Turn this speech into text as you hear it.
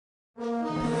The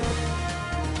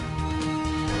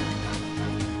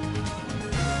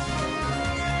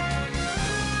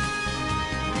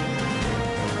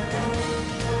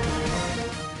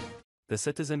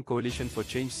Citizen Coalition for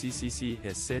Change (CCC)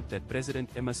 has said that President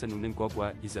Emmerson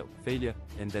Mnangagwa is a failure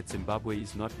and that Zimbabwe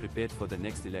is not prepared for the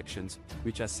next elections,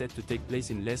 which are set to take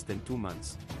place in less than 2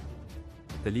 months.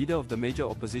 The leader of the major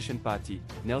opposition party,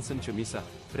 Nelson Chamisa,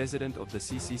 president of the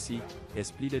CCC, has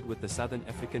pleaded with the Southern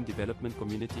African Development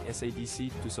Community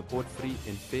 (SADC) to support free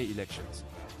and fair elections.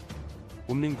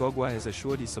 Mnangagwa has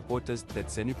assured his supporters that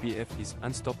Zanu PF is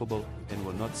unstoppable and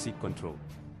will not seek control.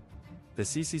 The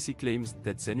CCC claims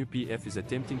that Zanu PF is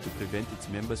attempting to prevent its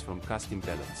members from casting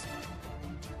ballots.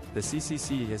 The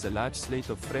CCC has a large slate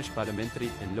of fresh parliamentary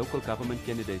and local government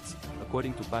candidates,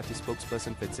 according to party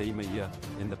spokesperson Fetseimaya,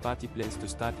 and the party plans to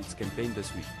start its campaign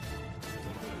this week.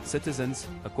 Citizens,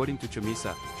 according to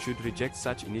Chamisa, should reject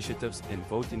such initiatives and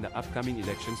vote in the upcoming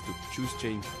elections to choose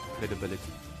change,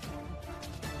 credibility.